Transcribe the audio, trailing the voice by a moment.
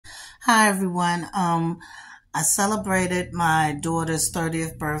Hi everyone. I celebrated my daughter's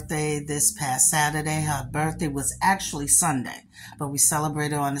 30th birthday this past Saturday. Her birthday was actually Sunday, but we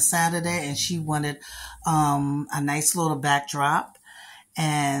celebrated on a Saturday and she wanted a nice little backdrop.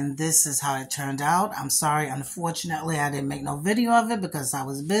 And this is how it turned out. I'm sorry, unfortunately, I didn't make no video of it because I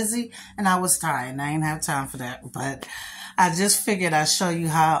was busy and I was tired and I didn't have time for that. But I just figured I'd show you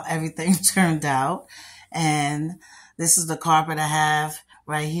how everything turned out. And this is the carpet I have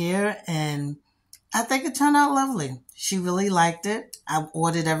right here. And I think it turned out lovely. She really liked it. I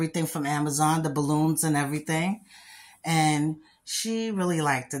ordered everything from Amazon, the balloons and everything. And she really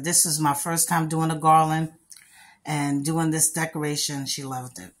liked it. This is my first time doing a garland and doing this decoration. She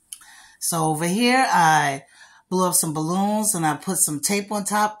loved it. So over here, I blew up some balloons and I put some tape on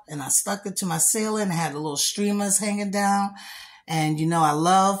top and I stuck it to my ceiling. I had the little streamers hanging down. And you know, I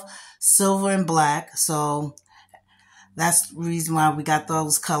love silver and black. So that's the reason why we got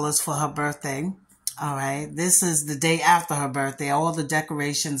those colors for her birthday. All right. This is the day after her birthday. All the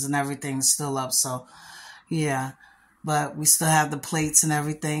decorations and everything is still up. So yeah, but we still have the plates and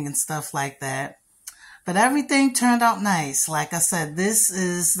everything and stuff like that. But everything turned out nice. Like I said, this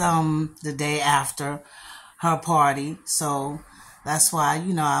is the day after her party. So that's why,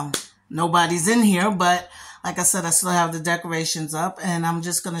 nobody's in here. But like I said, I still have the decorations up. And I'm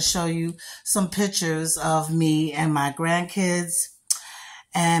just going to show you some pictures of me and my grandkids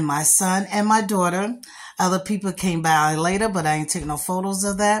and my son and my daughter. Other people came by later, but I ain't taking no photos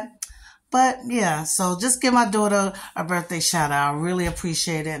of that. But yeah, so just give my daughter a birthday shout out. I really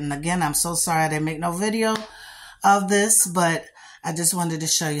appreciate it. And again, I'm so sorry I didn't make no video of this, but I just wanted to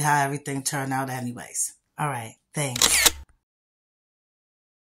show you how everything turned out anyways. All right. Thanks.